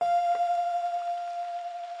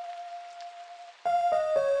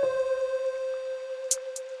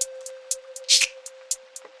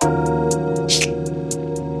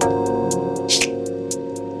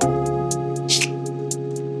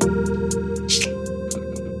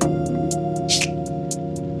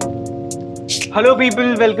Hello,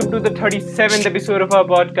 people. Welcome to the 37th episode of our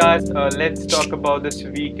podcast. Let's talk about this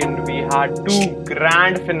weekend. We had two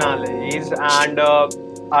grand finales, and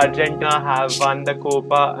Argentina have won the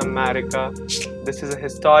Copa America. This is a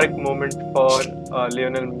historic moment for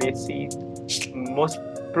Lionel Messi, most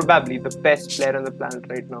probably the best player on the planet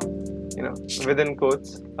right now. You know, within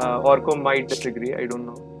quotes. Orko might disagree. I don't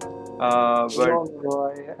know. But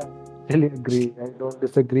No, I really agree. I don't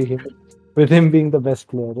disagree with him being the best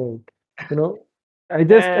player, right? You know, I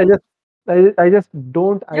just, eh, I just, I just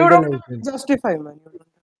don't You don't idolize have him. to justify, man. You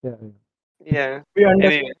don't. Yeah, yeah. We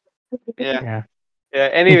Anyway, understand. yeah. Yeah. Yeah,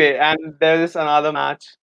 anyway, and there's another match,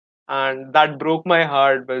 and that broke my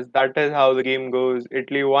heart, but that is how the game goes.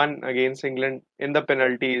 Italy won against England in the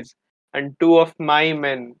penalties, and two of my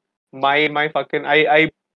men, my fucking,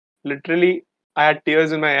 I literally, I had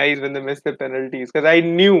tears in my eyes when they missed the penalties because I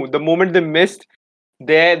knew the moment they missed,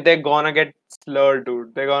 they're gonna get slurred,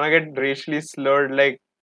 dude. They're gonna get racially slurred, like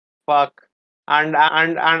fuck. And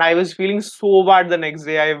I was feeling so bad the next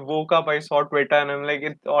day. I woke up, I saw Twitter, and I'm like,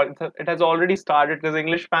 it has already started because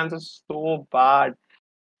English fans are so bad.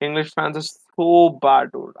 English fans are so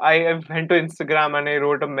bad, dude. I went to Instagram and I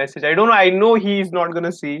wrote a message. I don't know. I know he's not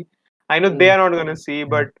gonna see. I know they yeah. are not gonna see, Yeah.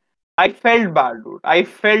 but I felt bad, dude. I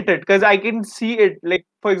felt it because I can see it. Like,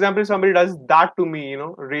 for example, if somebody does that to me,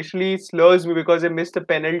 racially slurs me because they missed a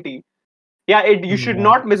penalty. Yeah, you should Yeah.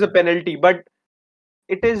 not miss a penalty, but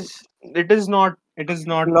it is not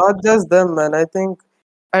Not just them, man. I think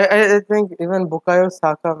even Bukayo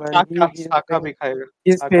Saka, man. Saka Saka bhi khayega.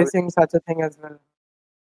 He's Saka facing such a thing as well.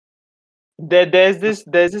 there's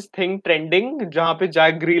this thing trending जहाँ पे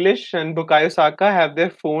Jack Grealish and Bukayo Saka have their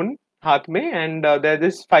phone हाथ में and there are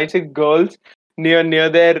this 5-6 girls near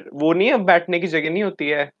their वो नहीं है बैठने की जगह नहीं होती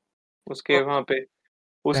है उसके वहाँ पे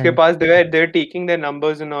उसके Right. Pass they're taking their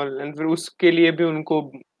numbers and all and फिर उसके लिए भी उनको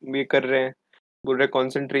ये कर रहे हैं बोल रहे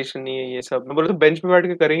कंसंट्रेशन नहीं है ये सब मैं बोल रहा बेंच पे बैठ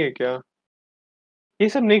के करेंगे क्या ये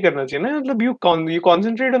सब नहीं करना चाहिए ना मतलब you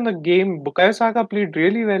concentrate on the game Bukayo Saka played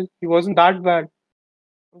really well he wasn't that bad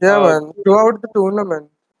Yeah, uh, man. Throughout the tournament,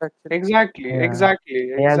 actually. exactly Yeah. exactly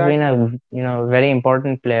He has been exactly a very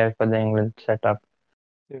important player for the England setup.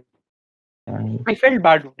 And I felt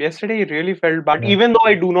bad dude. Yesterday I really felt bad yeah. even though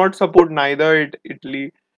I do not support neither Italy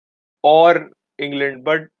or England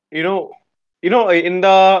but in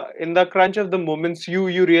the crunch of the moments you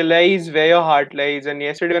realize where your heart lies and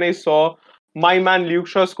yesterday when I saw my man Luke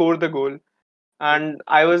Shaw score the goal and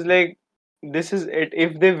I was like this is it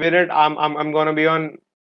if they win it I'm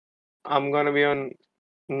gonna be on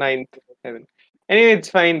ninth heaven. Anyway, it's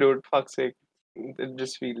fine, dude. Fuck's sake. It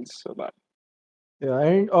just feels so bad. Yeah,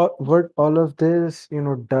 and what all of this,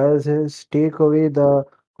 does is take away the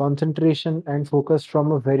concentration and focus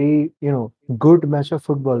from a very, good match of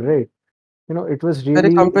football, right? It was Very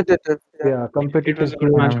really, competitive. Yeah. yeah, It was competitive a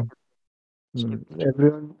good match. game. Um,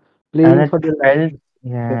 Everyone and playing for their felt lives.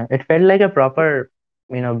 Yeah, it felt like a proper,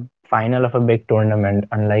 final of a big tournament,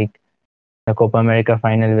 unlike the Copa America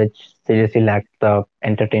final, which seriously lacked the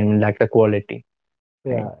entertainment, lacked the quality.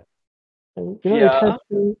 Right. yeah. And Yeah.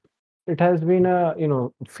 it has been a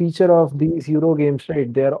feature of these Euro games,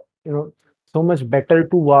 right? They are so much better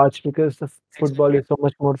to watch because the football Exactly. is so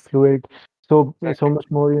much more fluid, so Exactly. much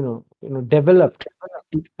more developed,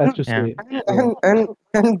 as to Yeah. say. And, Yeah. and, and,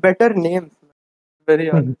 and better names, very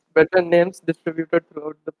honest. Better names distributed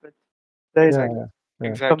throughout the pitch. Right. Yeah, Exactly. yeah, yeah.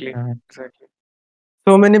 Exactly. Uh, Exactly.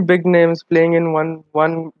 So many big names playing in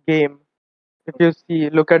one game. If you see,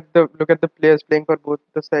 look at the players playing for both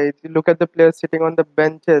the sides. You look at the players sitting on the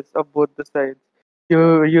benches of both the sides. You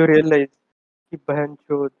realize कि बहन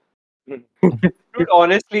चोद. Hmm. Dude,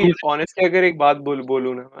 honestly, अगर एक बात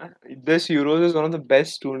बोलूँ ना मैं, this Euros is one of the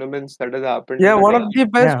best tournaments that has happened Yeah, in the one of decade.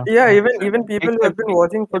 the best. yeah. Yeah, Yeah. even people who have been Exactly.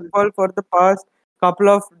 watching football for the past couple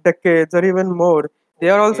of decades or even more, they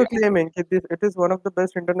are also Yeah. claiming that it is one of the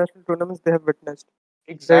best international tournaments they have witnessed.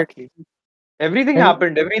 Right? Exactly. Everything And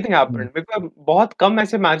happened. Everything Mm. happened. Because बहुत कम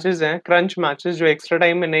ऐसे matches हैं, crunch matches जो extra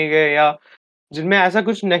time में नहीं गए या जिनमें ऐसा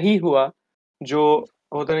कुछ नहीं हुआ जो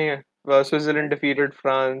होता नहीं है Switzerland defeated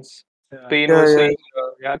France yeah, Spain Yeah, yeah,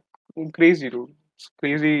 versus या crazy dude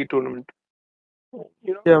crazy tournament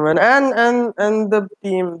you know, yeah, man. And the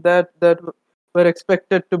team that were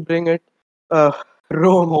expected to bring it, uh,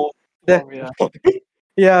 Rome. home The, home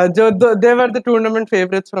yeah yeah, they were the tournament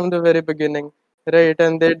favorites from the very beginning, right?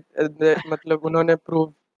 And they मतलब उन्होंने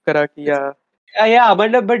prove करा कि yeah. yeah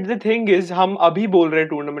but the thing is हम अभी बोल रहे हैं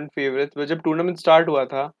tournament favourites पर जब टूर्नामेंट स्टार्ट हुआ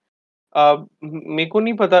था मेरे को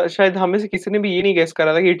नहीं पता शायद हमें से किसी ने भी ये नहीं गेस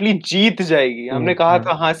करा था कि इटली जीत जाएगी हमने कहा Yeah.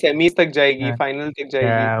 था हाँ सेमीज तक जाएगी Yeah. फाइनल तक जाएगी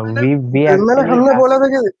Yeah. मैंने We मैंने actually हमने have. बोला था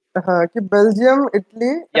कि हाँ कि बेल्जियम इटली,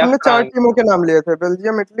 या हमने चार फ्रांस टीमों के नाम लिए थे,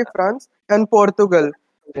 Belgium Italy France and Portugal,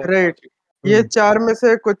 Yeah. and right. Portugal. ये Hmm. चार में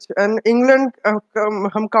से कुछ, एंड इंग्लैंड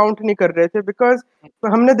हम काउंट नहीं कर रहे थे बिकॉज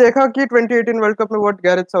हमने देखा कि 2018 वर्ल्ड कप में what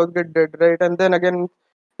Gareth Southgate did, right, and then again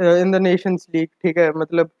in the Nations league, ठीक है,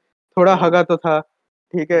 मतलब थोड़ा Hmm. हगा तो था,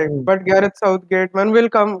 ठीक है, Hmm. But Gareth Southgate man will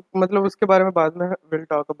come, मतलब उसके बारे में बाद में will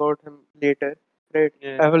talk about him letter, right.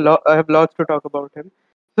 Yeah. I have lots to talk about him.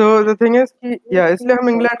 So the thing is कि या इसलिए हम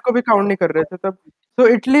इंग्लैंड को भी काउंट नहीं कर रहे थे तब। सो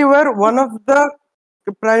Italy were one of the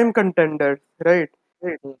prime contenders, right.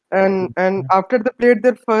 Hmm. And after they played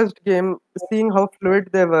their first game, seeing how fluid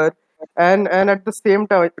they were, and at the same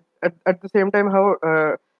time how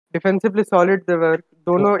defensively solid they were,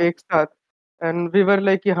 दोनों एक साथ, and we were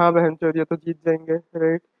like कि हाँ बहन चोद ये तो जीत जाएंगे, Mm.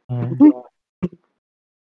 right?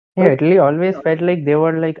 Yeah, But Italy always felt like they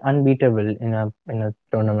were like unbeatable in a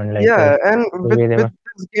tournament like yeah, this. and The with way they with were.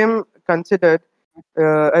 this game considered,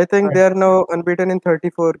 I think they are now unbeaten in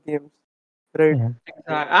 34 games, right?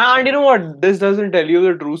 Yeah. And you know what? This doesn't tell you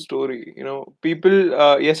the true story. You know, people.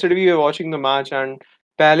 Yesterday we were watching the match, and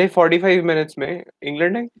पहले 45 minutes में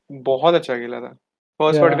England ने बहुत अच्छा खेला था.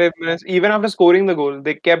 First Yeah. 45 minutes, even after scoring the goal,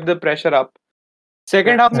 they kept the pressure up. Yeah.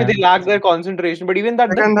 Second half में Yeah. they lacked their concentration, but even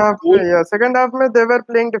that the Second half, goal. yeah, second half में they were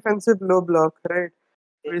playing defensive low block, right?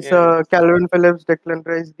 We Yeah, saw Calvin Phillips, Declan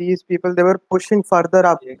Rice, these people, they were pushing further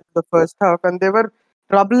up yeah, the first half and they were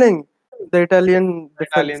troubling the Italian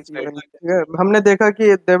defense Italian side. even. Yeah, हमने देखा कि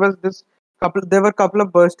there were couple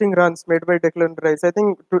of bursting runs made by Declan Rice. I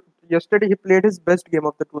think yesterday he played his best game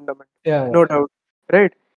of the tournament, Yeah. no doubt,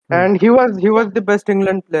 right? Hmm. And he was the best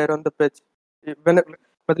England player on the pitch. When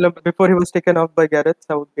मतलब before he was taken off by Gareth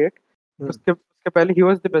Southgate, Hmm. उसके उसके पहले he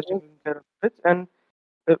was the best England player on the pitch, and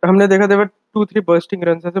हमने देखा देवर 2-3 bursting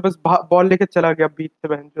run ऐसे बस ball लेके चला गया बीच से,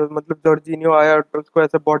 बहन जो मतलब जॉर्जिनियो आया और उसको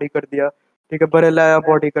ऐसे बॉडी कर दिया, ठीक है, बरेला आया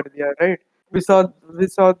बॉडी कर दिया, right. We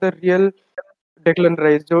saw the real Declan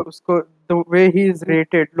rice, जो उसको the way he is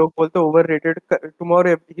rated, लोग बोलते over rated,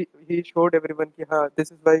 tomorrow he showed everyone कि हाँ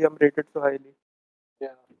this is why I am rated so highly.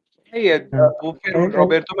 Yeah. नहीं है Mm. वो फिर And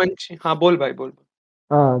रॉबर्टो मंची. हाँ बोल भाई बोल.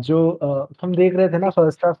 हाँ जो हम देख रहे थे ना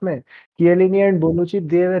फर्स्ट हाफ में कियलिनी and बोनुcci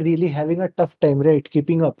they were really having a tough time right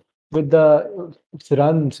keeping up with the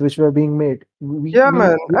runs which were being made या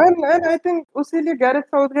man, and I think उसीलिए Gareth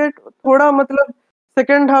Southgate थोड़ा मतलब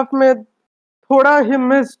सेकंड हाफ में थोड़ा ही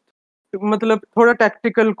मिस्ड, मतलब थोड़ा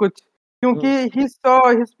टैक्टिकल कुछ, क्योंकि he saw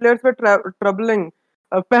his players were troubling.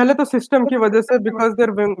 पहले तो सिस्टम की वजह से, because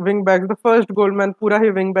there wing back, the first goal man पूरा ही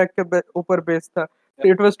विंग बैक के ऊपर बेस था।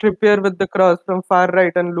 It was Trippier with the cross from far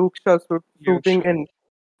right and Luke Shaw Huge shooting shot. In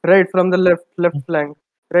right from the left flank,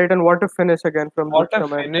 right, and what a finish again from Luke What a Shaw,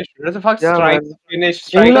 man. finish. That's a fuck Yeah, strike man. finish.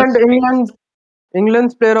 Striker strike.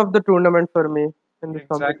 England's player of the tournament for me in this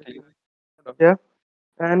Exactly. competition. Yeah.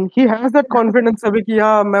 And he has that confidence अभी कि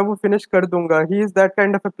हाँ मैं वो finish कर दूंगा. He is that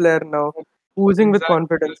kind of a player now, oozing with Exactly.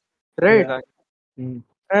 confidence, right? yeah. Exactly. Mm.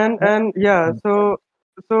 And yeah,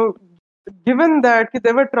 so given that कि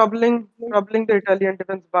they were troubling the Italian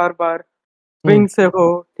defense bar bar, Mm. Wing से हो,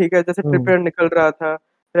 ठीक है, जैसे Mm. Trippier निकल रहा था,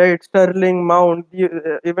 right, Stirling, mount,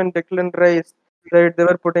 even डिक्लन rice, right, they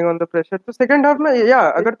were putting on the pressure. तो सेकंड हाफ में या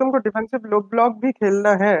अगर तुमको डिफेंसिव लो ब्लॉक भी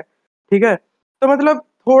खेलना है, ठीक है, तो मतलब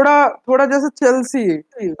थोड़ा थोड़ा जैसे चेल्सी,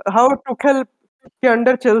 हाउ टुखेल के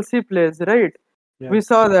under Chelsea pledge, right, Yeah. we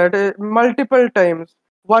saw that multiple times.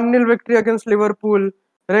 1-0 victory against Liverpool,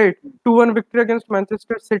 right? 2-1 victory against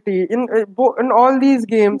Manchester City. In all these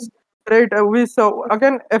games, right? We saw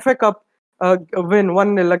again FA Cup win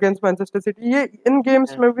 1-0 against Manchester City. ये इन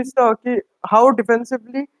games में we saw कि how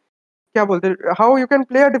defensively, क्या बोलते हैं, how you can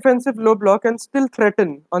play a defensive low block and still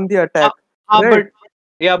threaten on the हाँ attack, हाँ right?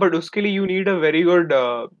 But उसके लिए you need a very good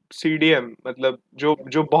CDM. मतलब जो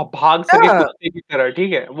जो भाग सके Yeah, कुत्ते की तरह.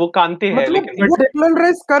 ठीक है वो कांते हैं मतलब लेकिन वो बट डेक्लन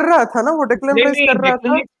राइस कर रहा था ना, वो डेक्लन नहीं राइस नहीं कर रहा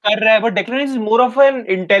डेक्लन था। राइस कर रहा है but Declan Rice is more of an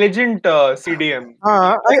intelligent CDM.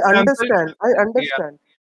 हाँ, for example I understand,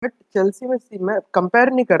 but Chelsea में मैं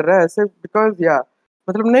कंपेयर नहीं कर रहा है ऐसे, बिकॉज या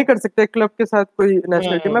मतलब नहीं कर सकते क्लब के साथ कोई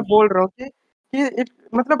नेशनलिटी। मैं बोल रहा हूँ कि इट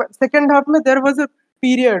मतलब सेकंड हाफ में there was a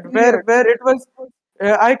period where it was,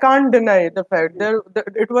 I can't deny the fact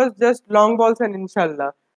there it was just long balls and इंशाल्लाह,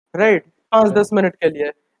 राइट, 5-10 मिनट के लिए,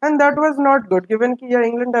 and that was not good given कि या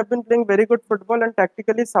England have been playing very good football and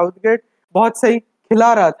tactically Southgate बहुत सही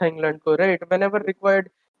खिला रहा था इंग्लैंड को, राइट, व्हेनेवर रिक्वायर्ड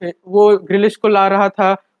वो ग्रिलिश को ला रहा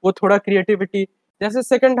था, वो थोड़ा क्रिएटिविटी, जैसे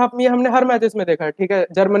सेकंड हाफ में ये हमने हर मैचेस में देखा है, ठीक है,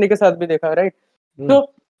 जर्मनी के साथ भी देखा, राइट। Mm.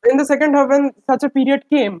 तो in the second half when such a period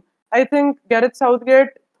came, I think Gareth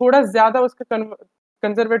Southgate थोड़ा ज्यादा उसका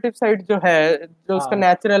कंजर्वेटिव साइड जो है, जो उसका हाँ.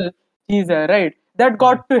 नेचुरल चीज है, राइट, दैट हाँ.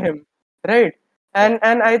 Got to him, right. And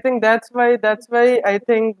I think that's why I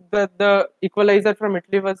think the equalizer from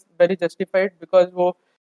Italy was very justified, because वो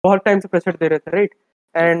बहुत time से pressure दे रहे थे, right?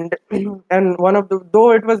 And and one of the,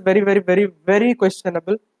 though it was very very very very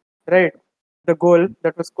questionable, right? The goal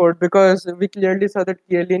that was scored, because we clearly saw that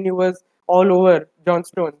Chiellini was all over John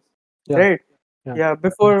Stones, Yeah, right? yeah, Yeah,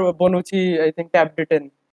 before Bonucci I think tapped it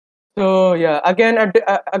in. So yeah,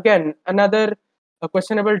 again another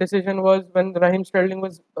questionable decision was when Raheem Sterling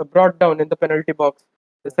was brought down in the penalty box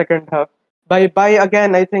the second half by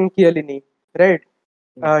again I think Chiellini, right?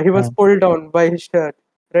 He was Mm. pulled down by his shirt,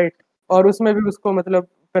 right? और उसमें भी उसको मतलब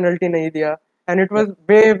penalty नहीं दिया, and it yeah, was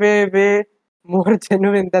way more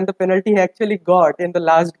genuine than the penalty he actually got in the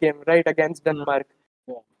last game, right, against Denmark.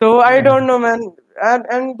 yeah. So I Mm. don't know, man.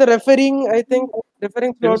 And the refereeing, I think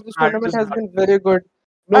refereeing His throughout this hat tournament is has not. been very good.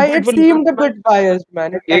 No, but It वो last seemed a match. bit biased,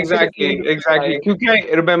 man. It actually Exactly, seemed a bit exactly. biased. क्योंकि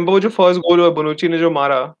I remember वो जो first goal हुआ बोनुची ने जो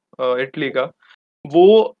मारा Italy का, वो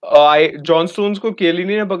जॉन स्टोन्स को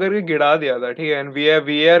केलिनी ने पकड़ के गिरा दिया था, ठीक है? एंड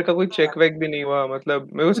वीआर का कोई चेक वेक भी नहीं हुआ, मतलब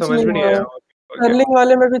मेरे को कुछ समझ नहीं में नहीं हुआ, आया क्या। कर्लिंग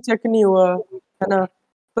वाले में भी चेक नहीं हुआ, है ना?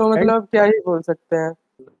 तो And मतलब क्या ही बोल सकते हैं.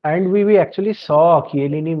 we actually saw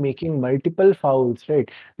Chiellini making multiple fouls,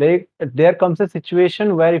 right? Like there comes a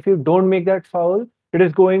situation where if you don't make that foul, it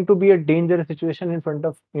is going to be a dangerous situation in front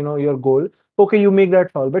of your goal. Okay, you make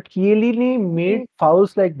that foul, but Chiellini made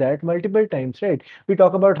fouls like that multiple times, right? We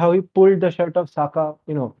talk about how he pulled the shirt of Saka. Of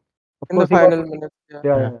In the course he got. final minutes, yeah.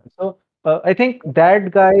 Yeah, Mm. yeah. So I think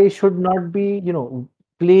that guy should not be,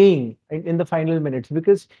 playing in the final minutes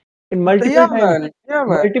because in Yeah, man. Yeah,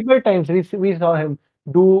 man. multiple times we saw him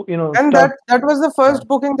do, And stuff. that was the Yeah, first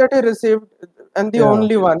booking that he received, and the yeah.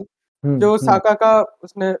 only one. Hmm, जो hmm. साका का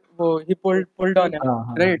उसने वो he pulled on him,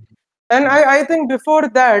 हाँ, right? And I think before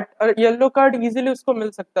that yellow card easily उसको मिल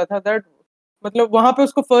सकता था. That मतलब वहां पे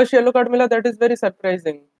उसको first yellow card मिला. That is very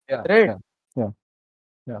surprising, yeah, right? yeah, yeah,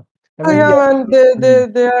 yeah. I So mean, yeah, yeah. man,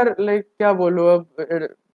 Hmm. they are like क्या बोलूँ अब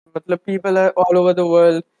मतलब people are all over the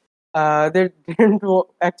world. They didn't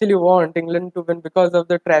actually want England to win because of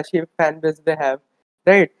the trashy fan base they have,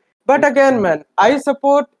 right? But again, man, I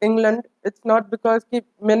support England. It's not because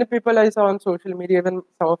many people I saw on social media, even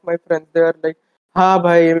some of my friends, they are like, हाँ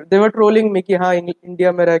भाई, they were trolling me कि हाँ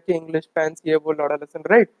India में रह के English fans ये वो लौड़ा लसन,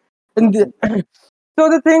 right? And so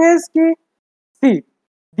the thing is कि see,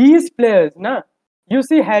 these players, na, you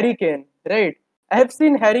see Harry Kane, right? I have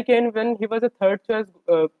seen Harry Kane when he was a third choice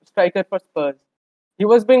striker for Spurs. He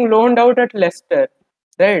was being loaned out at Leicester,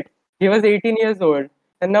 right? He was 18 years old,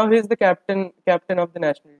 and now he's the captain of the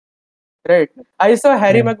national team, right? I saw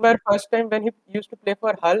Harry Mm. Maguire first time when he used to play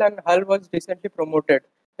for Hull, and Hull was recently promoted,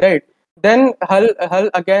 right? Then Hull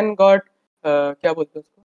again got क्या बोलते हैं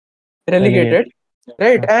उसको? Relegate. Relegated,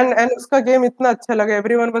 right? Mm. And उसका game इतना अच्छा लगा,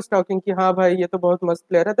 everyone was talking कि हाँ भाई ये तो बहुत मस्त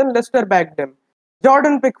player है. Then Leicester backed him.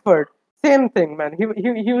 Jordan Pickford, same thing, man.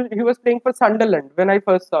 He was playing for Sunderland when I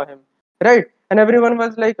first saw him, right? And everyone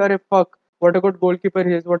was like, अरे fuck, what a good goalkeeper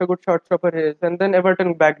he is, what a good shot stopper he is. And then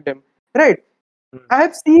Everton backed him, right? I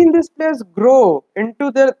have seen these players grow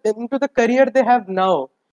into the career they have now.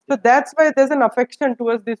 So that's why there's an affection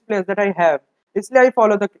towards these players that I have. इसलिए I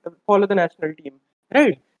follow the national team,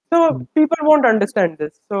 right? So people won't understand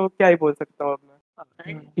this. So क्या ही बोल सकता हूँ अब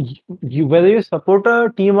मैं? Whether you support a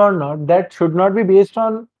team or not, that should not be based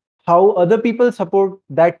on how other people support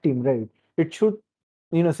that team, right? It should,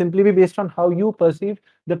 simply be based on how you perceive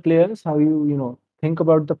the players, how you, think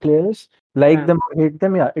about the players, like them or hate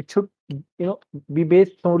them. Yeah, it should, be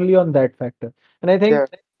based solely on that factor. And I Yeah,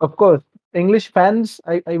 think, of course, English fans,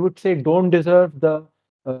 I would say, don't deserve the,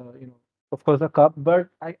 of course, a cup, but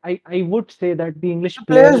I would say that the the English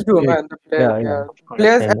players players do, did. man. The players, Yeah, yeah, yeah, Of course,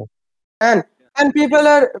 players. they do. And and people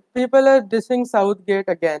are dissing Southgate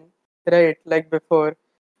again, right? Like before,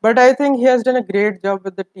 but I think he has done a great job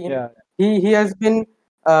with the team. yeah. He has been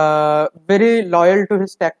very loyal to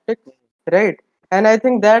his tactics, right? And I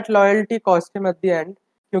think that loyalty cost him at the end.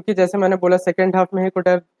 क्योंकि जैसे मैंने बोला second half में he could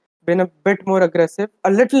have been a bit more aggressive,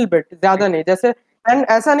 a little bit, ज़्यादा नहीं जैसे. And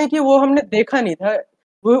ऐसा नहीं कि वो हमने देखा नहीं था.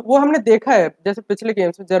 वो हमने देखा है जैसे पिछले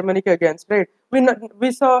गेम्स में जर्मनी के अगेंस्ट, राइट?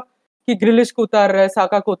 वी सॉ कि ग्रिलिश को उतार रहा है,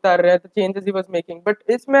 साका को उतार रहा है, the changes he was making. But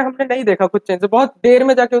इसमें हमने नहीं देखा कुछ चेंजेस. बहुत देर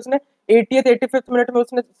में जाके उसने 80th 85th मिनट में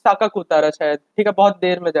उसने साका को उतारा शायद, ठीक है, बहुत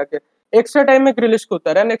देर में जाके. एक्स्ट्रा टाइम में ग्रिलिश को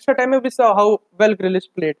उतारा, एंड एक्स्ट्रा टाइम में we saw how well ग्रिलिश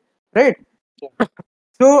played, right?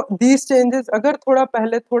 So these changes अगर थोड़ा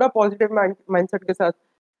पहले थोड़ा पॉजिटिव माइंडसेट के साथ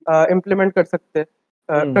इम्प्लीमेंट कर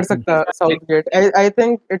Hmm. सकता Southgate, I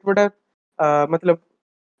think it would have मतलब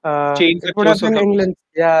Change the it would have course of been the match. England.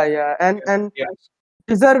 Yeah, yeah, and Yes.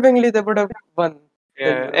 deservingly they would have won.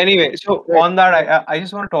 Yeah. Anyway, so Right. on that, I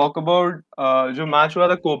just want to talk about जो match हुआ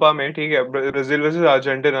था Copa में, ठीक है, Brazil versus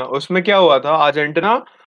Argentina. उसमें क्या हुआ था? Argentina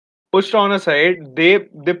pushed on a side.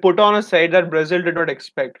 They put on a side that Brazil did not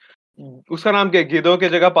expect. उसका नाम क्या है? गिदो की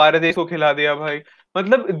जगह पारेदेस को खिला दिया भाई.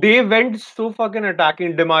 मतलब they went so fucking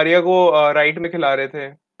attacking. Di Maria को राइट में खिला रहे थे,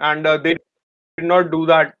 and they did not do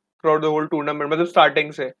that throughout the whole tournament. मतलब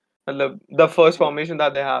starting से, मतलब the first formation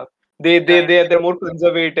that they have, they're more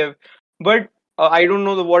conservative. But I don't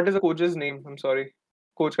know what is the coach's name. I'm sorry.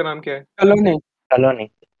 Coach का नाम क्या है? Colony.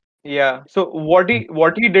 Colony. Yeah. So what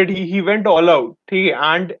he did, he went all out. ठीक है,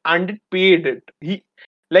 and it paid it.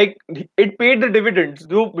 It paid the dividends.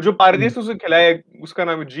 जो पारदेस उसे खिलाया, उसका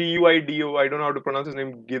नाम है GUIDO. I don't know how to pronounce his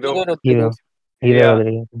name. Guido. Guido Hero. Rodriguez. Hero Yeah.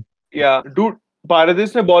 Rodriguez. Yeah. Dude,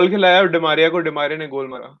 पारदेस ने ball खिलाया और डिमारिया को, डिमारिया ने गोल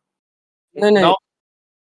मारा. नहीं नहीं, Now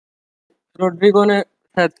रोड्रिगो ने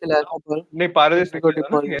शायद खिलाया था बॉल. नहीं, पारदेस ने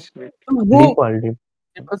रोड्रिगो खेला ना. डिपॉल ने. Yes. तो वो Deep ball,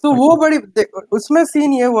 deep. तो वो बड़ी उसमें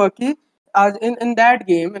सीन ये हुआ कि आज in that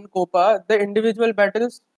game in Copa the individual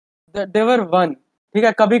battles they were one. ठीक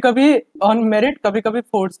है, कभी कभी ऑन मेरिट, कभी कभी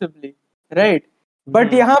फोर्सिबली, राइट.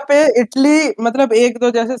 बट यहाँ पे इटली मतलब एक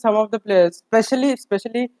दो जैसे सम of the players specially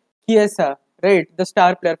specially किएसा, right, the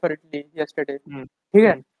star player for Italy yesterday. ठीक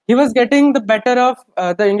है, he was getting the better of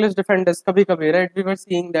the English defenders कभी कभी, right, we were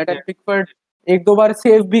seeing that. and Pickford एक दो बार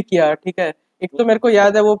सेव भी किया. ठीक है, एक तो मेरे को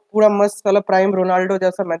याद है वो पूरा मस्त वाला प्राइम रोनाल्डो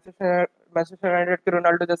जैसा मैनचेस्टर यूनाइटेड के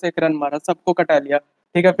रोनाल्डो जैसे एक रन मारा, सबको कटा लिया.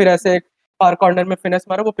 ठीक है, फिर ऐसे एक फार कॉर्नर में फिनिश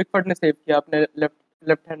मारा, वो पिकफोर्ड ने सेव किया अपने लेफ्ट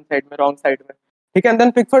लेफ्ट हैंड साइड में, रॉन्ग साइड में. ठीक है, and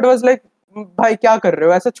then Pickford was like, भाई क्या कर रहे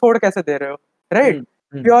हो, ऐसे छोड़ कैसे दे रहे हो, right.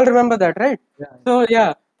 We all remember that, right. सो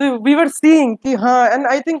या, तो वी वर सीइंग कि हाँ, and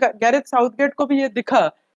I think Gareth Southgate को भी ये दिखा.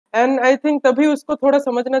 एंड आई थिंक तभी उसको थोड़ा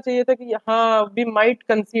समझना चाहिए था कि हाँ, वी माइट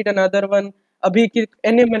कंसीड अनदर वन अभी की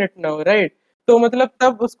एनी मिनट नाउ, राइट. तो मतलब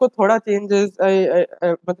तब उसको थोड़ा चेंजेस,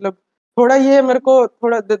 मतलब थोड़ा ये मेरे को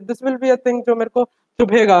थोड़ा this will be a thing जो मेरे को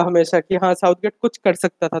चुभेगा हमेशा कि हाँ, साउथगेट कुछ कर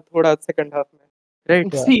सकता था थोड़ा सेकंड हाफ में,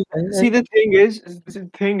 right. Yeah. See, the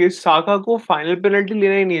thing is, साका को फाइनल पेनल्टी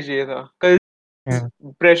लेना ही नहीं चाहिए था. Yeah.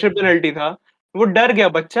 प्रेशर पेनल्टी था. वो डर गया,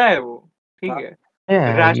 बच्चा है वो. ठीक है. Yeah,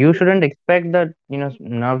 you Rashford, shouldn't expect that,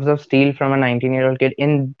 nerves of steel from a 19-year-old kid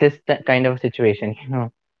in this kind of situation. Yeah.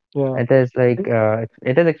 It is like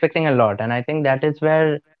it is expecting a lot, and I think that is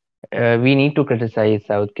where we need to criticize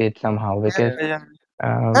Southgate somehow because Yeah.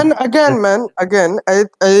 um, And again, this- man, again,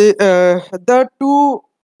 the two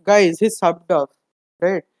guys he subbed off,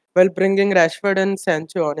 right, while bringing Rashford and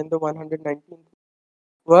Sancho on in the 119th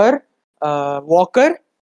were Walker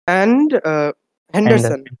and Henderson,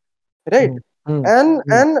 Henderson. right? Mm.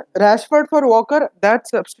 And Rashford for Walker, that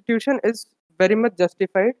substitution is very much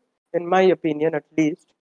justified, in my opinion, at least,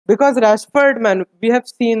 because Rashford, man, we have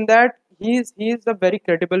seen that he's a very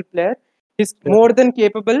credible player. He's Yeah. more than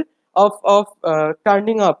capable of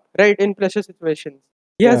turning up, right, in pressure situations.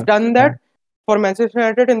 He has Yeah. done that for Manchester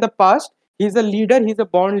United in the past. He's a leader. He's a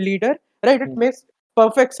born leader, right? It Mm. makes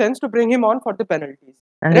perfect sense to bring him on for the penalties,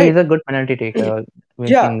 And right? he's a good penalty taker.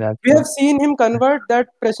 We've Yeah, seen that. we have seen him convert that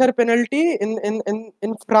pressure penalty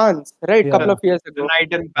in France, right, Yeah. couple of years the ago.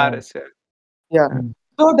 night in Yeah. Paris. Yeah. Yeah, Mm.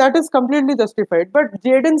 so that is completely justified. But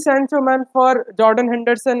Jadon Sancho, man, for Jordan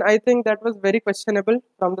Henderson, I think that was very questionable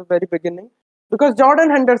from the very beginning, because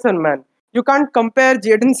Jordan Henderson, man, you can't compare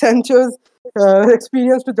Jadon Sancho's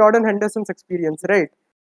experience to Jordan Henderson's experience, right?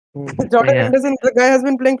 Jordan Yeah. Henderson, the guy has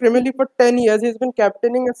been playing Premier League for 10 years. He's been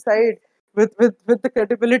captaining a side with the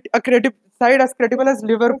credibility, side as credible as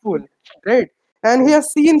Liverpool, right? And he has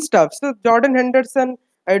seen stuff. So Jordan Henderson,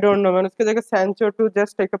 I don't know, man. Uske jagah Sancho to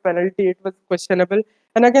just take a penalty, it was questionable.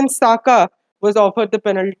 And again, Saka was offered the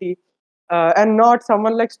penalty, and not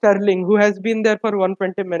someone like Sterling, who has been there for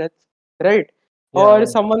 120 minutes, right? Or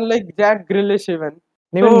Yeah. someone like Jack Grealish even.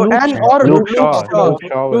 And even So Luke and Shaw. or Luke Luke Shaw. Shaw, Luke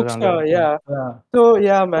Shaw was Luke on Shaw, the yeah. Yeah. So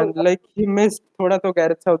yeah, man, like he missed थोड़ा तो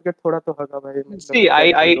Gareth Southgate थोड़ा तो होगा भाई, मतलब See, I,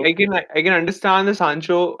 क्या I, बोलूं. I can understand the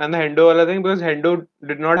Sancho and the Hendo wala thing, because Hendo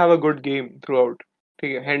did not have a good game throughout.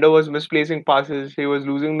 ठीक है. Hendo was misplacing passes. He was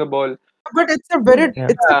losing the ball. But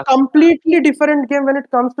Yeah. it's a completely different game when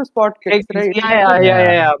it comes to spot kicks, right? Yeah, yeah, मतलब yeah,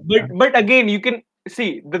 yeah, Yeah. yeah. But again, you can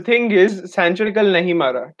see the thing is Sancho ने कल नहीं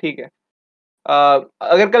मारा. ठीक है.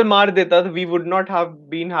 अगर कल मार देता, तो we would not have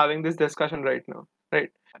been having this discussion right now,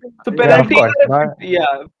 right? So Yeah. Of penalties course. are a But 50,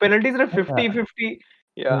 yeah, penalties are a Yeah. 50-50.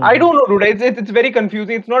 Yeah, I Mm. don't know, dude. It's very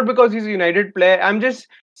confusing. It's not because he's a United player. I'm just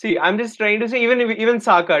trying to say, even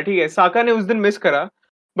Saka, ठीक है, Saka ने उस दिन miss करा,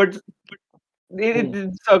 but Mm.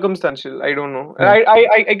 it's circumstantial. I don't know. Yeah.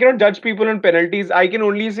 I cannot judge people on penalties. I can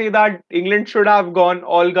only say that England should have gone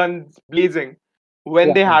all guns blazing. when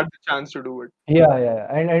Yeah, they had the chance to do it.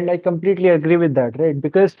 and I completely agree with that, right?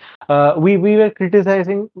 Because we were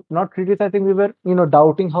criticizing, not criticizing, we were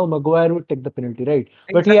doubting how Maguire would take the penalty, right?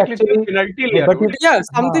 But he Exactly, तो actually, penalty लिया but he, dude. Yeah,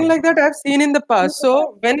 something हाँ, like that I've seen in the past.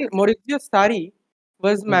 So when Maurizio Sarri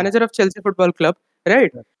was yeah, manager of Chelsea Football Club,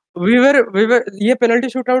 right? We were ये penalty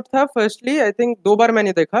shootout था. Firstly, I think दो बार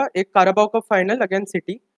मैंने देखा. एक Carabao Cup final against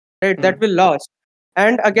City, right? That Hmm. we lost,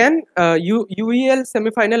 and again UEL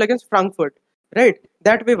semi-final against Frankfurt, right?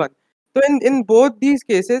 That we won. So in both these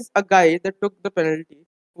cases, a guy that took the penalty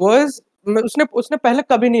was उसने उसने पहले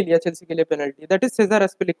कभी नहीं लिया Chelsea के लिए penalty. That is Cesar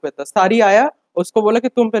Azpilicueta. सारी आया, उसको बोला कि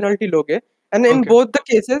तुम पेनल्टी लोगे, and in Okay. Both the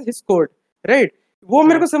cases he scored, right. वो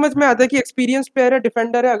मेरे Hmm. को समझ में आता है कि एक्सपीरियंस प्लेयर है,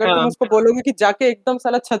 डिफेंडर है, अगर तुम Um, उसको बोलोगे कि जाके एकदम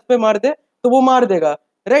साला छत पे मार दे तो वो मार देगा,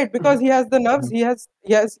 right, because he has the nerves, he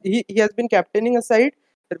has been captaining a side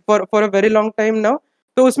for a very long time now.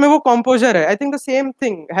 तो उसमें वो कॉम्पोजर है. I think the same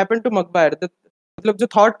thing happened to Maguire. मतलब जो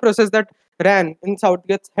thought process that ran in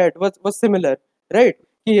Southgate's head was similar, right.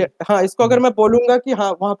 कि हाँ, इसको अगर मैं बोलूंगा कि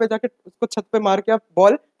हाँ वहां पे जाके उसको छत पे मार के आप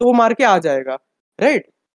बॉल, तो वो मार के आ जाएगा, राइट.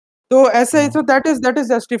 तो ऐसे, yeah. तो दैट इज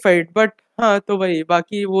जस्टिफाइड. बट हाँ, तो वही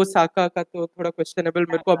बाकी वो साका का तो थोड़ा क्वेश्चनेबल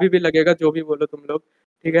मेरे को अभी भी लगेगा, जो भी बोलो तुम लोग,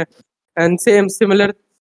 ठीक है. एंड सेम सिमिलर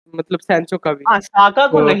मतलब सैंचो का भी. हाँ, साका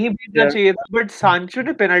को तो नहीं भेजना yeah. चाहिए था, बट सांचो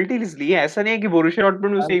ने पेनल्टीज ली है. ऐसा नहीं है कि बोरुसिया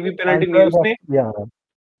डॉर्टमुंड में उसे एक भी पेनल्टी नहीं ली. Sancho has, yeah,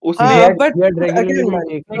 उसने he हाँ, had but he had regularly again been man,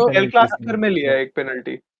 taking तो एल penalties. क्लासिकर में लिया Yeah. है एक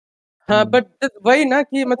पेनल्टी. हाँ, Mm. बट वही ना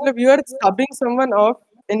कि मतलब you are subbing someone off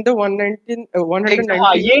in the 119 हाँ,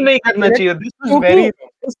 119 ये नहीं करना मिनट, चाहिए. दिस वाज क्योंकि वेरी रॉन्ग.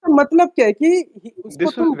 उसका मतलब क्या है कि उसको दिस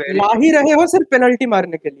वाज तुम वेरी ला ही रहे हो सिर्फ पेनल्टी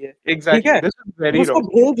मारने के लिए, ठीक एग्जैक्टली है, दिस वाज तुम वेरी उसको रॉन्ग.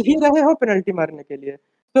 भेज ही रहे हो पेनल्टी मारने के लिए.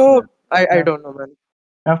 तो Yeah. I Yeah. Don't know man.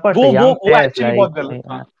 Of course, वो the वो young वो players एक्चुअली like बहुत गलत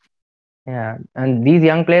था. yeah, and these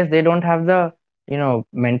young players they don't have the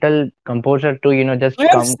mental composure to just we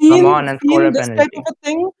have come seen on and score seen a this type penalty. Of a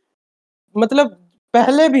thing. मतलब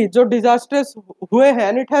पहले भी जो disasters हुए हैं,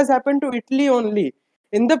 and it has happened to Italy only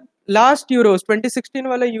in the last Euros, 2016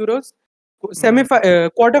 वाला Euros semi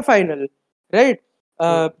quarter final, right.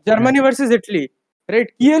 Yeah. Germany versus Italy,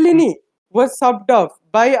 right. Chiellini was subbed off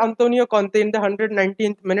by Antonio Conte in the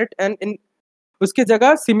 119th minute, and in उसकी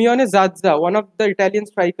जगह Simeone Zaza, one of the Italian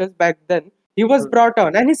strikers back then, he was brought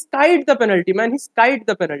on and he skied the penalty, man. He skied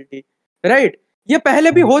the penalty, right. ये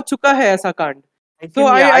पहले भी हो चुका है ऐसा कांड. I So can,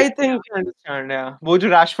 I yeah, I I think can understand, yeah. वो जो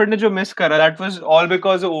Rashford ने जो miss करा, that was all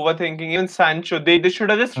because of overthinking. Even Sancho, they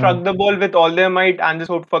should have just Mm. struck the ball with all their might and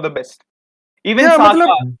just hoped for the best. Even yeah,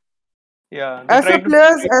 मतलब Saka, Mm. yeah, they ऐसे tried to.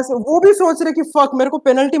 Players ऐसे वो भी सोच रहे कि fuck मेरे को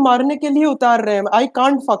पेनल्टी मारने के लिए उतार रहे हैं, I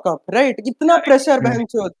can't fuck up, right. इतना Yeah, प्रेशर Mm.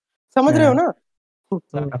 बहनचोद, समझ रहे हो Yeah. ना.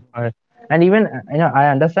 Mm. Of course. And even I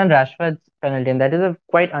understand Rashford's penalty, and that is a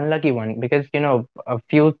quite unlucky one because a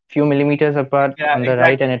few millimeters apart yeah, on the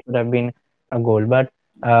right, and exactly. it would have been a goal. But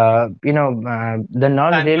the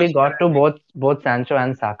nerves really Sancho's got to penalty. both Sancho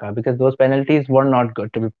and Saka because those penalties were not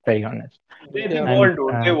good, to be very honest. They Yeah. And weren't,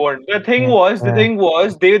 dude. They weren't. yeah, The thing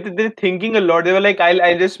was, they're thinking a lot. They were like,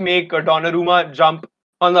 I'll just make Donnarumma jump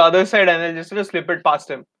on the other side and I'll just slip it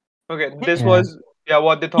past him. Okay, this yeah, was yeah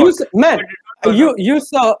what they You thought, man, but it did not turn out. you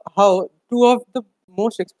saw how two of the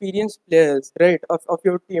most experienced players, right, of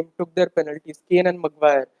your team took their penalties, Kane and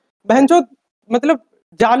Maguire. बहनचोद, मतलब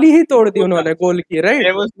जाली ही तोड़ दी So, उन्होंने goal की, right.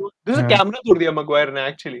 there was this is a yeah, camera तोड़ दिया Maguire ने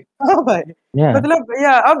actually. हाँ भाई. yeah, मतलब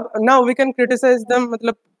या अब now we can criticise them,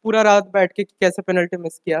 मतलब पूरा रात बैठ के कि कैसे पेनल्टी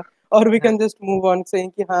मिस किया, और we Yeah, can just move on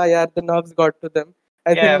saying कि हाँ यार the nerves got to them.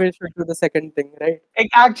 I think yeah. We should do the second thing, right.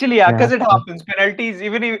 Actually, yeah, yeah, because it happens. Penalties,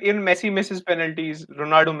 even Messi misses penalties.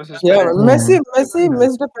 Ronaldo misses Yeah, penalties. yeah, Messi Yeah.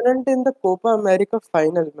 missed a penalty in the Copa America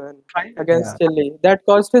final, man, Final. Yeah. against Chile. That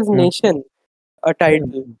cost his mm. nation a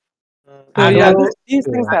title. Mm. So And yeah, and So, this these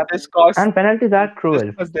things yeah. and this happen. cost And penalties are this cruel.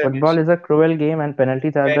 was their Football nation. is a cruel game, and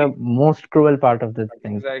penalties are the Very most cruel part of the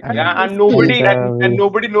thing. exactly. And And See, it's nobody and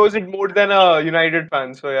nobody knows it more than a United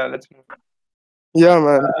fan. So yeah, let's move. yeah,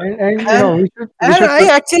 man. And And we should I first,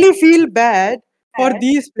 actually feel bad for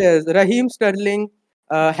these players, Raheem Sterling,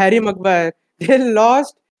 Harry Maguire. They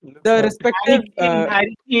lost the respective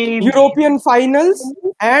Harry Kane, European finals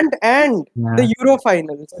and yeah, the Euro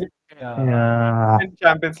finals. yeah. yeah, and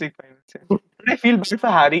Champions League finals. Yeah. And I feel bad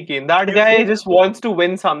for Harry Kane. That guy just wants to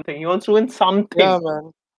win something. He wants to win Yeah, something. man.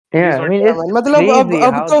 And he's yeah. I not. mean, Yeah, it's man. मतलब crazy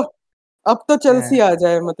how अब तो yeah. Chelsea आ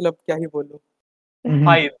जाए, मतलब क्या ही बोलूं.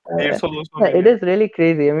 Bhai, Uh, 150 it million. is really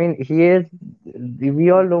crazy. I mean, he is. We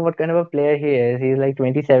all know what kind of a player he is. He's like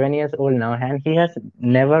 27 years old now, and he has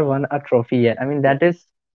never won a trophy yet. I mean, that is.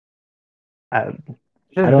 Uh,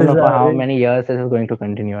 I Just don't know for bizarre, how right? many years this is going to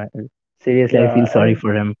continue. Seriously, I Yeah. feel sorry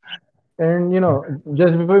for him. And Yeah,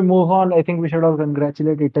 just before we move on, I think we should have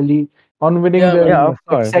congratulate Italy on winning Yeah, their man. yeah, of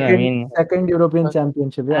course. Yeah, I second mean, second European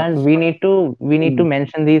championship. Yeah. and we need to Mm.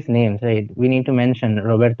 mention these names, right? We need to mention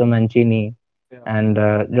Roberto Mancini Yeah. and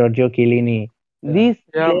Giorgio Chiellini. Yeah. These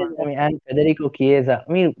Yeah, players, man. I mean, and Federico Chiesa.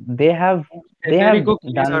 I mean, they have Federico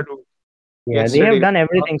Chiesa done, too. yeah, they have Yesterday. done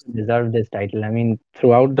everything to deserve this title. I mean,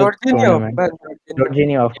 throughout the Jorginho, tournament, man, Jorginho.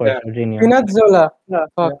 Jorginho, of course, Yeah. Jorginho. Spinazzola. Yeah.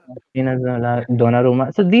 Fuck, Yeah. Spinazzola,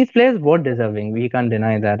 Donnarumma. So these players were deserving. We can't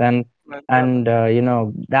deny that. And man. Yeah, man. and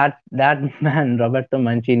that man Roberto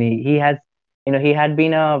Mancini, he has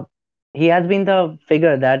been the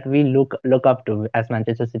figure that we look up to as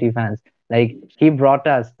Manchester City fans. Like he brought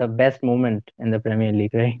us the best moment in the Premier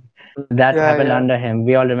League, right? That Yeah, happened yeah. under him.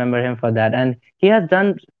 We all remember him for that, and he has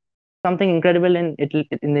done something incredible in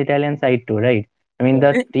the Italian side too, right? I mean,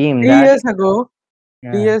 Yeah. the Three, team three that years ago,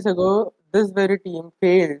 three yeah, years ago, this very team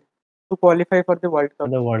failed to qualify for the World for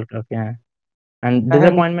Cup. the World Cup, yeah. And And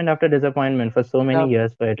disappointment after disappointment for so yeah, many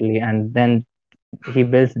years for Italy, and then he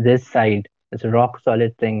builds this side, this rock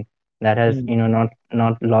solid thing that has Mm.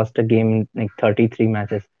 not lost a game in like 33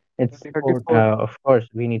 matches. It's 34. 34. of course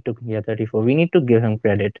we need to, yeah, 34. We need to give him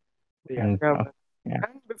credit, Yeah. and Yeah, man. yeah,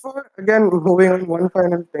 And before again moving on, one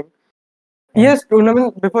final thing. yeah, Yes,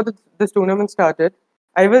 tournament before this tournament started,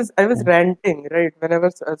 I was yeah, ranting right whenever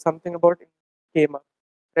something about India came up.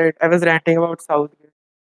 Right, I was ranting about Southgate,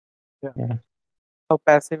 Yeah. yeah, how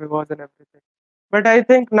passive he was and everything. But I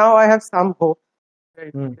think now I have some hope.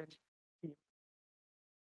 Right, Mm. he-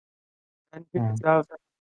 and he yeah, deserves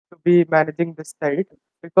to be managing this side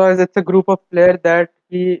because it's a group of players that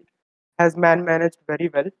he has managed very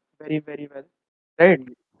well, very well, right?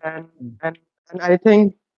 Mm. And Mm. and and I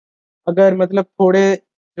think अगर मतलब थोड़े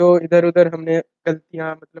जो इधर उधर हमने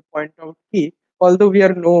गलतियां मतलब point out की although we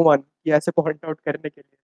are no one कि ऐसे पॉइंट आउट करने के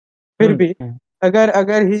लिए फिर Mm. भी yeah, अगर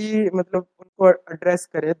अगर ही मतलब उनको एड्रेस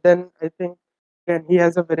करे then I think can he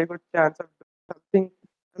has a very good chance of something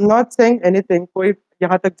I am not saying anything कोई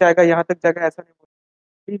यहाँ तक जाएगा ऐसा नहीं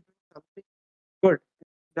बोल something good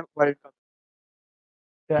the world cup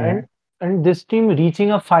Yeah, yeah, and this team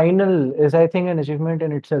reaching a final is, I think, an achievement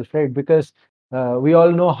in itself, right? Because we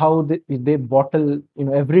all know how they bottle,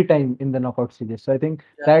 every time in the knockout series. So I think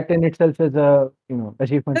that in itself is a,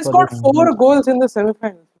 achievement they for this. scored mhm. 4 goals in the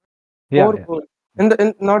semifinals Yeah, four yeah. goals in the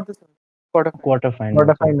in not the quarterfinals Quarterfinals, yeah.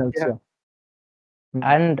 Quarterfinals, yeah yeah. Mm.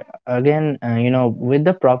 And again, with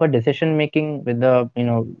the proper decision making, with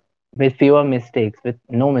with fewer mistakes, with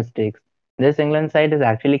no mistakes, this England side is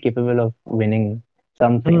actually capable of winning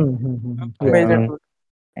something. Mm, mm, mm, mm. Yeah. I amazing. mean,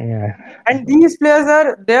 yeah, And these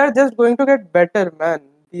players they are just going to get better, man.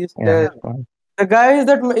 These yeah, players, of course. the guys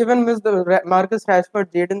that even miss the Marcus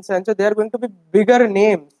Rashford, Jadon Sancho, they are going to be bigger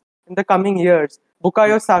names in the coming years.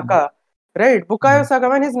 Bukayo Mm, Saka, right? Bukayo Mm, Saka,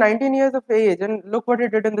 man, he's 19 years of age, and look what he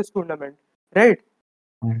did in this tournament, right?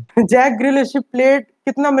 mm, Jack Grealish, he played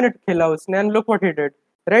कितना minute खेला उसने, and look what he did,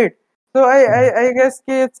 right? So mm, I guess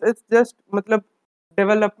कि it's just मतलब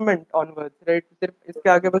development onwards, right? सिर्फ इसके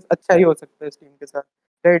आगे बस अच्छा ही हो सकता है इस टीम के साथ,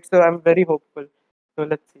 right? So I'm very hopeful. So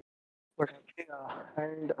let's see what happens. yeah.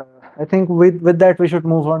 And I think with that we should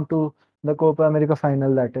move on to the Copa America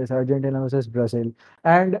final, that is Argentina versus Brazil.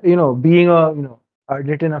 And being a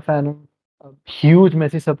Argentina fan, a huge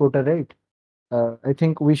Messi supporter, right? I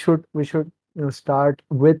think we should start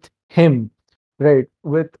with him, right?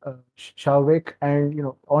 With Shavik and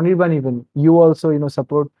Anirban. Even you also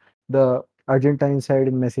support the Argentine side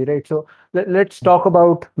in Messi, right? So let's talk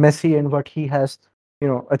about Messi and what he has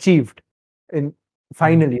achieved in mm.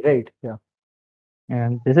 finally, right? Yeah.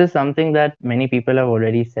 And this is something that many people have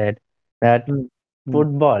already said, that Mm, mm,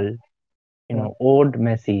 football, yeah. owed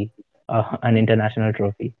Messi an international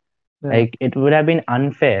trophy. Yeah. Like it would have been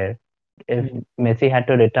unfair if Mm, Messi had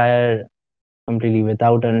to retire completely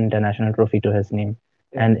without an international trophy to his name.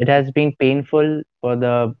 yeah. And it has been painful for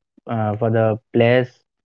the players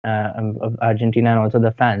of Argentina and also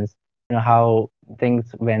the fans. How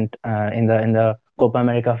things went in the Copa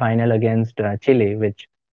America final against Chile, which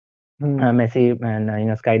Mm, Messi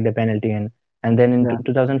and skied the penalty, and then in yeah.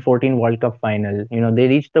 2014 World Cup final, they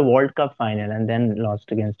reached the World Cup final and then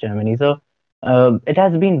lost against Germany. So it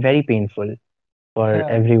has been very painful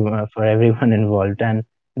Yeah. for everyone involved, and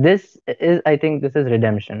this is, I think, this is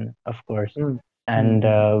redemption, of course. Mm, mm, And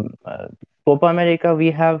mm, Copa America, we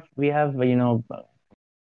have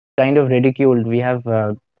kind of ridiculed, we have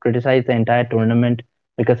criticized the entire tournament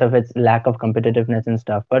because of its lack of competitiveness and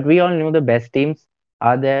stuff, but we all knew the best teams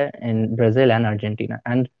are there in Brazil and Argentina.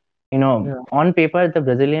 And yeah. on paper the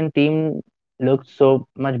Brazilian team looked so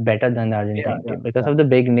much better than the Yeah. Argentine Yeah. team because Yeah. of the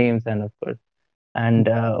big names, and of course, and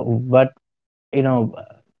but you know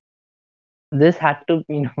this had to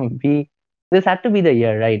be this had to be the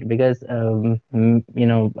year, right? Because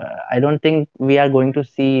I don't think we are going to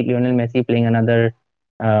see Lionel Messi playing another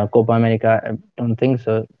Copa America. I don't think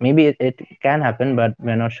so. Maybe it can happen, but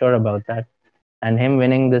we're not sure about that. And him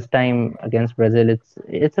winning this time against Brazil,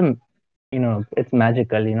 it's a it's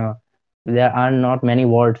magical. There are not many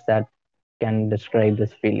words that can describe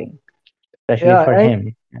this feeling, especially Yeah, for and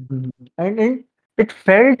him. Mhm. And it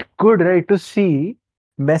felt good, right, to see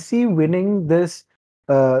Messi winning this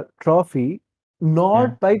trophy, Yeah,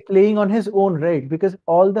 not by playing on his own, right? Because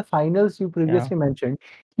all the finals you yeah, previously mentioned,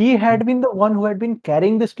 he mm, had been the one who had been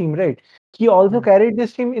carrying this team, right? He also yeah. carried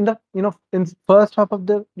this team in the in first half of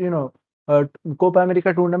the Copa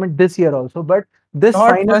America tournament this year also, but this Not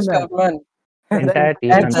final first match, half, man. the Entire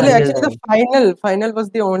team entire Actually, match, until actually, yeah. the final was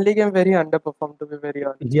the only game very underperformed, to be very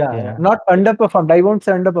honest. Yeah, yeah, not underperformed. I won't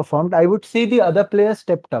say underperformed. I would say the other players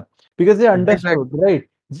stepped up because they yeah. understood, Exactly. right?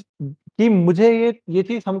 कि मुझे ये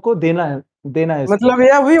चीज हमको देना है इसको. Matlab,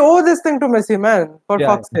 yeah, we owe this thing to Messi, man. For Yeah,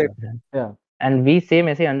 fuck's sake. Yeah. yeah, And we say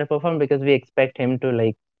Messi underperformed because we expect him to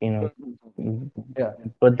like mm, yeah.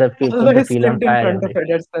 put the Always field on slipped in fire front of every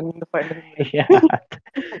time. Ederson in the final minute. Yeah,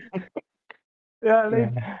 Yeah,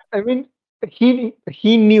 like yeah, I mean,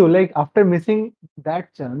 he knew like after missing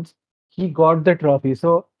that chance, he got the trophy.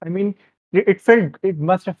 So I mean, it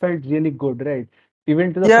must have felt really good, right?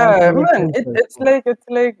 Even to the fans, Yeah, even to man. himself. It's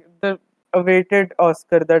like the awaited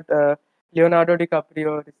Oscar that Leonardo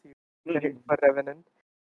DiCaprio received for Revenant.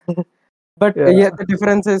 But Yeah. yeah, the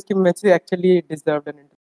difference is that Messi actually deserved an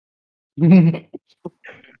interview.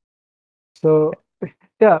 So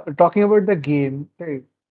yeah, talking about the game, right?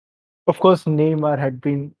 Of course, Neymar had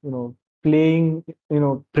been, playing,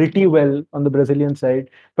 pretty well on the Brazilian side,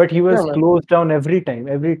 but he Yeah, was man. closed down every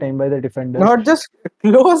time by the defenders. Not just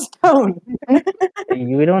closed down.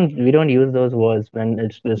 we don't use those words when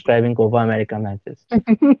it's describing Copa America matches.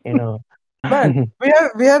 You know. Man,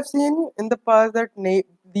 we have seen in the past that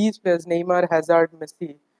these players, Neymar, Hazard,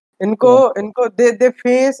 Messi, Yeah. they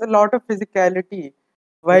face a lot of physicality Mm.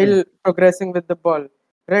 while progressing with the ball,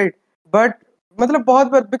 right? But मतलब बहुत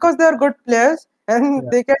बार because they are good players and Yeah.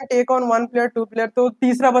 they can take on one player, two player, तो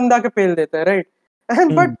तीसरा बंदा के पेल देता है, right?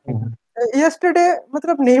 And but Mm. Mhm. yesterday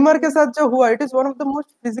मतलब Neymar के साथ जो हुआ, it is one of the most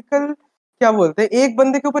physical, क्या बोलते हैं, एक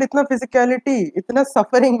बंदे के ऊपर इतना फिजिकलिटी, इतना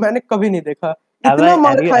सफरिंग मैंने कभी नहीं देखा. इतना Have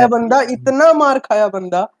मार you खाया बंदा, इतना मार खाया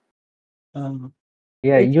बंदा. Um,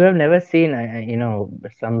 yeah, like, you have never seen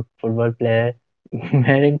some football player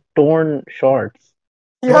wearing torn shorts.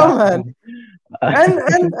 Yeah, yeah. man.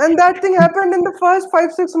 And that thing happened in the first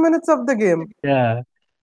 5-6 minutes of the game. Yeah.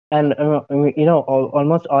 And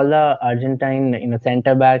almost all the Argentine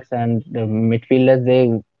center backs and the midfielders,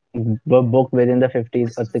 they were booked within the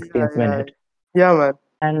 50th or Yeah, 60th yeah, minute. yeah, man.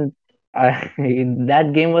 And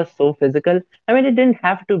that game was so physical. I mean, it didn't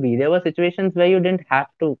have to be. There were situations where you didn't have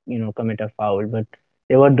to commit a foul, but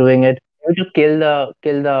they were doing it to kill the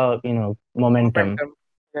momentum. Momentum.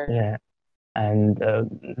 Yeah, yeah. Yeah, and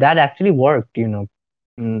that actually worked.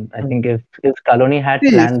 I think Mm. if Scaloni had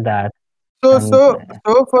See, planned that, so and so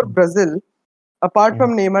so for Brazil, apart yeah,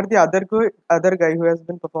 from Neymar, the other guy who has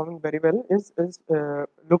been performing very well is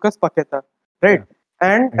Lucas Paqueta, right? Yeah.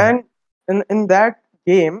 And yeah, and in that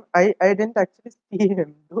game, I didn't actually see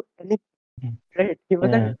him do anything, mm, right? He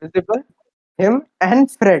wasn't yeah, visible. Him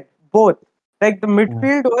and Fred both, like the yeah,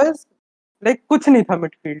 midfield was like कुछ नहीं था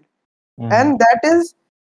midfield, yeah, and that is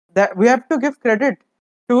that we have to give credit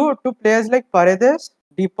to players like Paredes,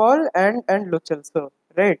 DePaul, and Lo Celso,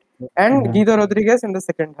 right? And Mhm. yeah, Guido Rodriguez in the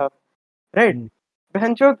second half, right? Mm.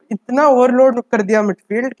 बहनचोद इतना overload कर दिया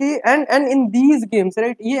midfield की and in these games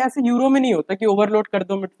right ये ऐसे euro में नहीं होता कि ओवरलोड कर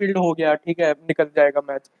दो मिडफील्ड हो गया ठीक है निकल जाएगा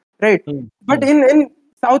match right Mm. But Mm. In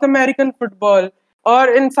south American football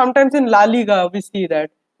और इन sometimes in La Liga we see that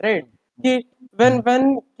right कि mm,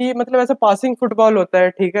 व्हेन कि मतलब ऐसा पासिंग फुटबॉल होता है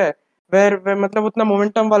ठीक है वेर मतलब उतना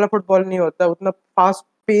मोमेंटम वाला फुटबॉल नहीं होता उतना फास्ट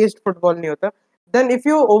पेस्ड फुटबॉल नहीं होता then if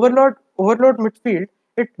you overload midfield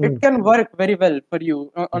it Mm. can work very well for you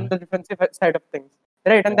on yeah. the defensive side of things,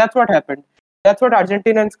 right? And Yeah. that's what happened. That's what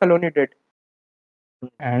Argentina and Scaloni did.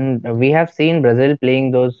 And we have seen Brazil playing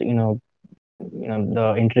those,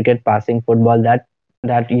 the intricate passing football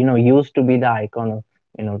that used to be the icon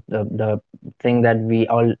of the thing that we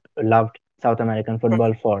all loved South American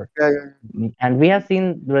football for. Yeah, yeah, And we have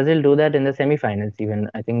seen Brazil do that in the semifinals. Even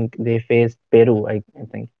I think they faced Peru. I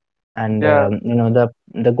think, and yeah,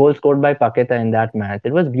 the goal scored by Paqueta in that match,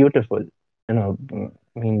 it was beautiful. I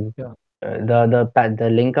mean, Yeah. the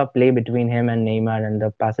link up play between him and Neymar and the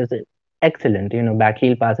passes, excellent. Back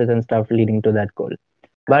heel passes and stuff leading to that goal. yeah,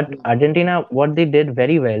 But Argentina, what they did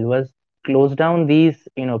very well was close down these,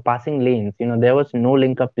 passing lanes. There was no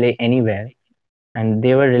link up play anywhere, and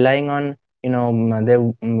they were relying on,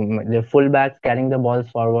 their fullbacks carrying the balls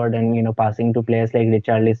forward and passing to players like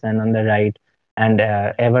Richarlison on the right and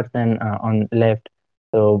Everton on left.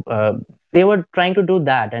 So they were trying to do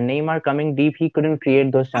that, and Neymar coming deep, he couldn't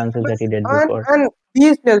create those chances that he did before. And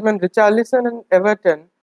these players, man, Richarlison and Everton,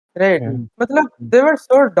 right? Yeah, Mm, मतलब mm. they were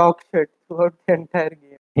so dog shit throughout the entire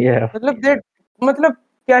game. yeah, मतलब they मतलब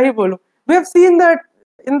क्या ही बोलूं. We have seen that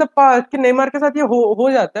in the past कि Neymar के साथ ये हो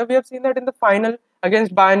जाता है. We have seen that in the final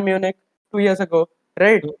against Bayern Munich 2 years ago,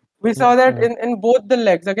 right? Yeah, We yeah, saw that yeah, in both the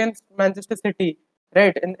legs against Manchester City,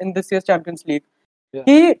 right? In this year's Champions League. yeah,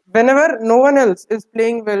 He whenever no one else is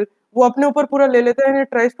playing well, वो अपने ऊपर पूरा ले लेता है and he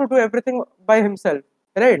tries to do everything by himself,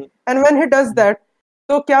 right? mm, And when he does mm. that,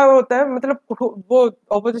 तो क्या होता है मतलब वो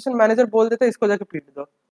opposition manager बोल देता है इसको जाके पीट दो,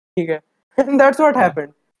 ठीक है? And that's what Yeah,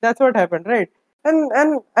 happened. That's what happened, right?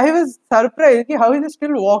 And I was surprised कि how is he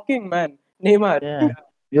still walking, man? Neymar. yeah.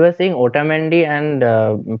 We were seeing Otamendi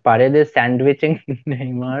and Paredes sandwiching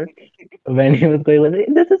Neymar when he was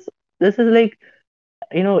going. This is like,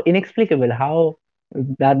 inexplicable how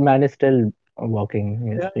that man is still walking.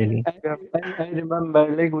 Yes, yeah. really. Yeah, I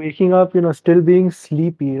remember like waking up, still being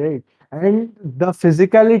sleepy, right? And the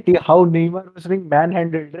physicality, how Neymar was being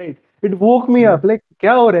manhandled, right? It woke me Yeah. up. Like,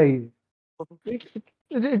 क्या हो रहा है ये?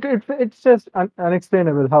 It's just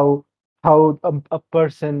unexplainable how a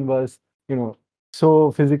person was,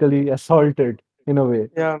 so physically assaulted in a way.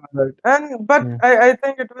 yeah, man. But And but Yeah. I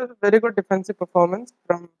think it was a very good defensive performance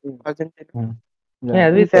from mm, Argentina. Yeah. Yeah, yeah,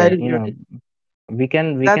 as we Entire said, unit. we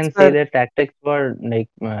can That's say where their tactics were like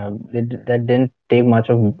that didn't take much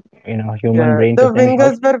of human yeah brain to the think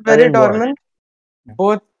out, wingers were but very it worked. dormant.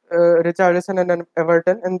 Both Richarlison and then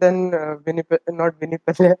Everton, and then not Vinny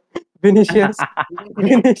Pele, Vinicius,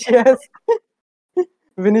 Vinicius,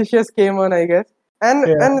 Vinicius came on, I guess, and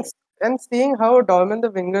yeah, and and seeing how dominant the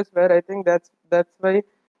wingers were, I think that's why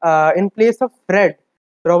in place of Fred,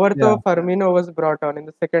 yeah, Roberto Firmino was brought on in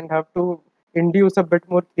the second half to induce a bit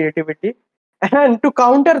more creativity, and to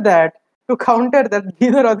counter that,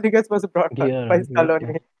 Guido Rodriguez was brought on Yeah, by Rodriguez, yeah.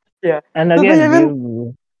 Scaloni. Yeah, And so they again,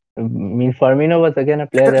 even I mean, Firmino was again a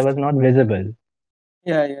player that was not visible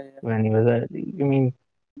yeah. when he was I mean,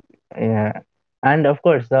 yeah. And of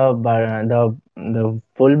course, the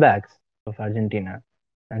fullbacks of Argentina,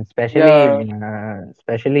 and Yeah,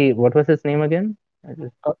 especially what was his name again? I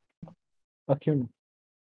just, uh, Acuna.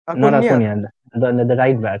 not Acuna. Acuna, the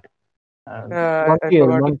right back, um, I Montiel,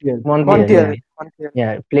 forgot. Montiel, Montiel. Montiel. Yeah, Montiel. Montiel.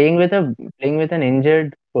 yeah, playing with an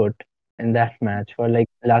injured foot in that match for like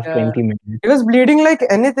last Yeah. 20 minutes. He was bleeding like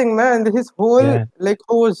anything, man. His whole Yeah, like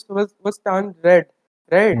hose was turned red,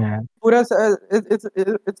 right? yeah, Pura,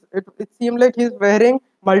 it seemed like he's wearing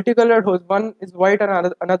multicolored hose. One is white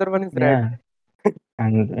and another one is red. yeah.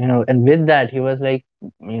 And and with that, he was like,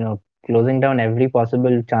 closing down every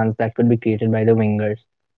possible chance that could be created by the wingers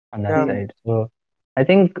on that Yeah, Mm, man. side. So I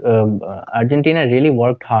think Argentina really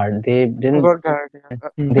worked hard. They He didn't. worked hard. Yeah.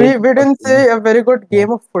 mm, We didn't say a very good Yeah,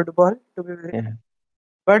 game of football, to be very yeah, honest,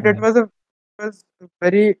 but yeah. it was a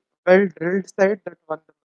very well drilled side that won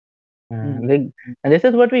the mm, And this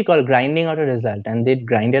is what we call grinding out a result, and they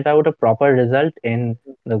grinded out a proper result in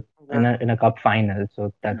the match. in a cup final. So yeah.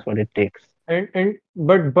 that's what it takes. And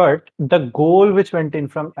but the goal which went in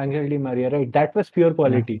from Angel Di Maria, right? That was pure Yeah.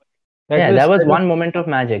 quality. That Yeah, that was was one moment of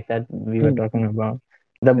magic that we were mm, talking about.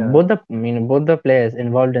 The yeah, both the both the players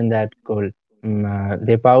involved in that goal,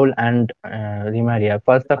 De Paul and Di Maria.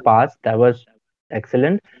 First the pass that was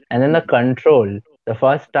excellent, and then the control, the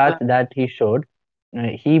first touch Yeah. that he showed,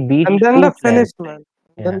 he beat And then two the players. finish, man.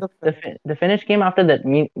 And then Yeah, the the finish. the finish came after that.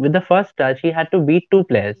 With the first touch, he had to beat two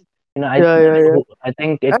players. Yeah. I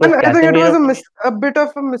think it And was I think it was Casemiro. a bit of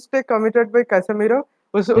a mistake committed by Casemiro.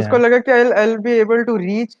 उसको Yeah, लगा कि I'll be able to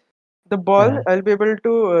reach the ball. yeah, I'll be able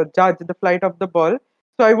to judge the flight of the ball.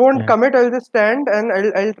 So I won't yeah, commit. I'll just stand and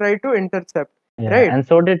I'll try to intercept. yeah, Right? and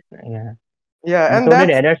so did yeah. Yeah. And And so did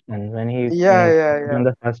that's Ederson when he, scored yeah. on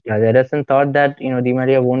the first touch. Ederson thought that, Di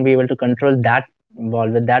Maria won't be able to control that ball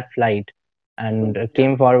with that flight and mm, Yeah.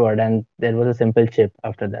 came forward and there was a simple chip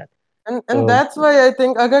after that. And So, that's why I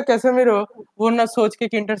think अगर Casemiro वो ना सोच के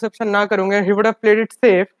कि interception ना करूँगा, he would have played it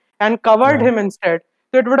safe and covered yeah, him instead.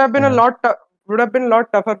 So it would have been a yeah,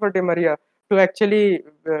 lot tougher for Di Maria to actually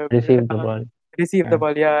receive the ball. receive the Yeah,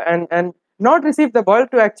 ball, yeah, and not receive the ball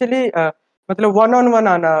to actually मतलब one on one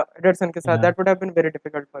आना Ederson के साथ, yeah, that would have been very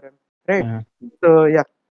difficult for him, right? yeah, So yeah,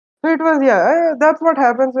 so it was that's what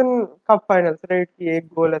happens in cup finals, right? कि एक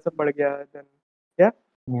goal ऐसा पड़ गया, then yeah,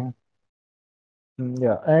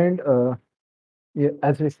 yeah. And yeah,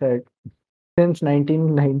 as we said, since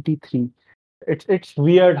 1993. It's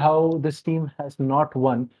weird how this team has not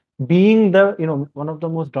won, being the one of the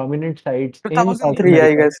most dominant sides in South 2003, I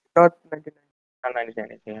America. guess, not 99.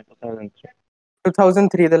 1993, yeah, 2003.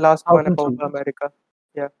 2003, the last one, a 2003. Copa America.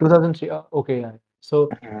 Yeah. 2003. Okay, yeah. So,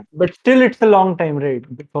 Mhm. but still, it's a long time, right?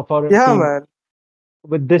 For a Yeah, team man.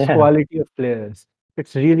 with this Yeah, quality of players,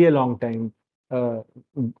 it's really a long time uh,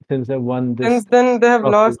 since they won this Since then, they have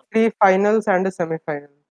trophy. lost 3 finals and a semi-final.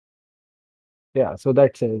 Yeah, so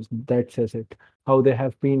that says it. How they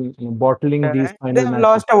have been bottling these Yeah, and they final have matches.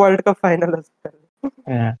 lost a World Cup final as well.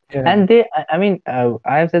 yeah. Yeah. And I mean,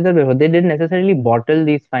 I have said that before. They didn't necessarily bottle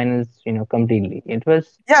these finals, completely. It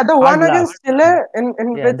was Yeah, the hard one luck. against Chile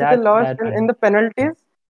in Yeah, which they lost that in the yeah, penalties.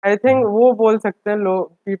 I think yeah, वो बोल सकते हैं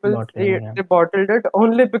people bottling. say Yeah, they bottled it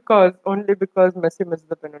only because Messi missed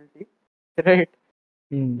the penalty, right?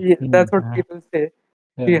 Mm, Yeah, that's mm, what yeah. people say.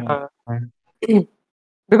 yeah, कि yeah. हाँ. And-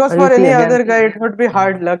 Because But you for see any again. other guy it would be Yeah,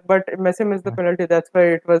 hard luck, but Messi missed the yeah, penalty. That's why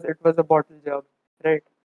it was a bottle job, right?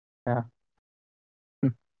 yeah.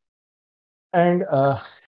 And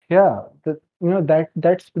yeah,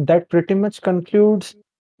 that pretty much concludes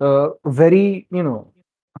very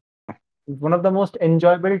one of the most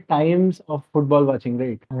enjoyable times of football watching,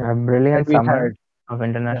 right? A That brilliant we summer had. of Yeah.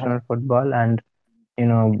 international football, and you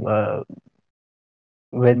know,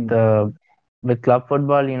 with Mm, uh, with club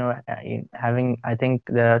football, having, I think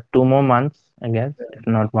there are 2 more months, I guess, if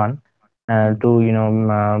not one, mm.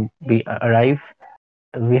 to be arrive.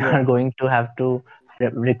 We Yeah, are going to have to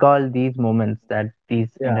recall these moments that these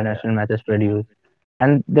yeah, yeah. international matches produce,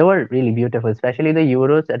 and they were really beautiful, especially the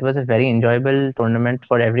Euros. It was a very enjoyable tournament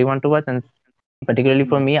for everyone to watch, and particularly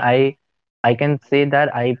for Mm, me, I can say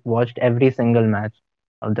that I watched every single match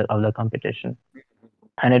of the competition,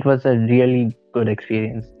 and it was a really good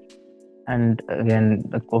experience. And again,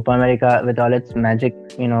 the Copa America, with all its magic,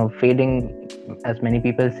 fading, as many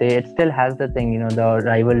people say, it still has the thing, the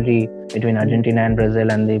rivalry between mm, Argentina and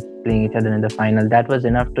Brazil, and they playing each other in the final. That was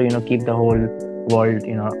enough to, keep the whole world,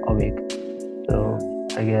 awake. So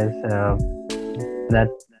I guess that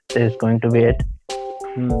is going to be it.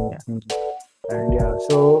 mm, Yeah. mm. And yeah,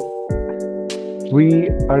 so we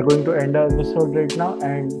are going to end our episode right now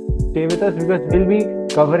and stay with us because we'll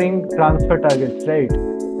be covering transfer targets, right?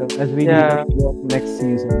 As we lead up Yeah, to the next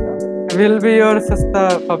season. will be your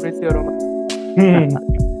Sasta Fabrizio Romano. Yeah.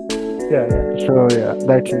 Yeah, yeah. So yeah,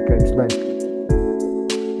 that's it, guys. Bye.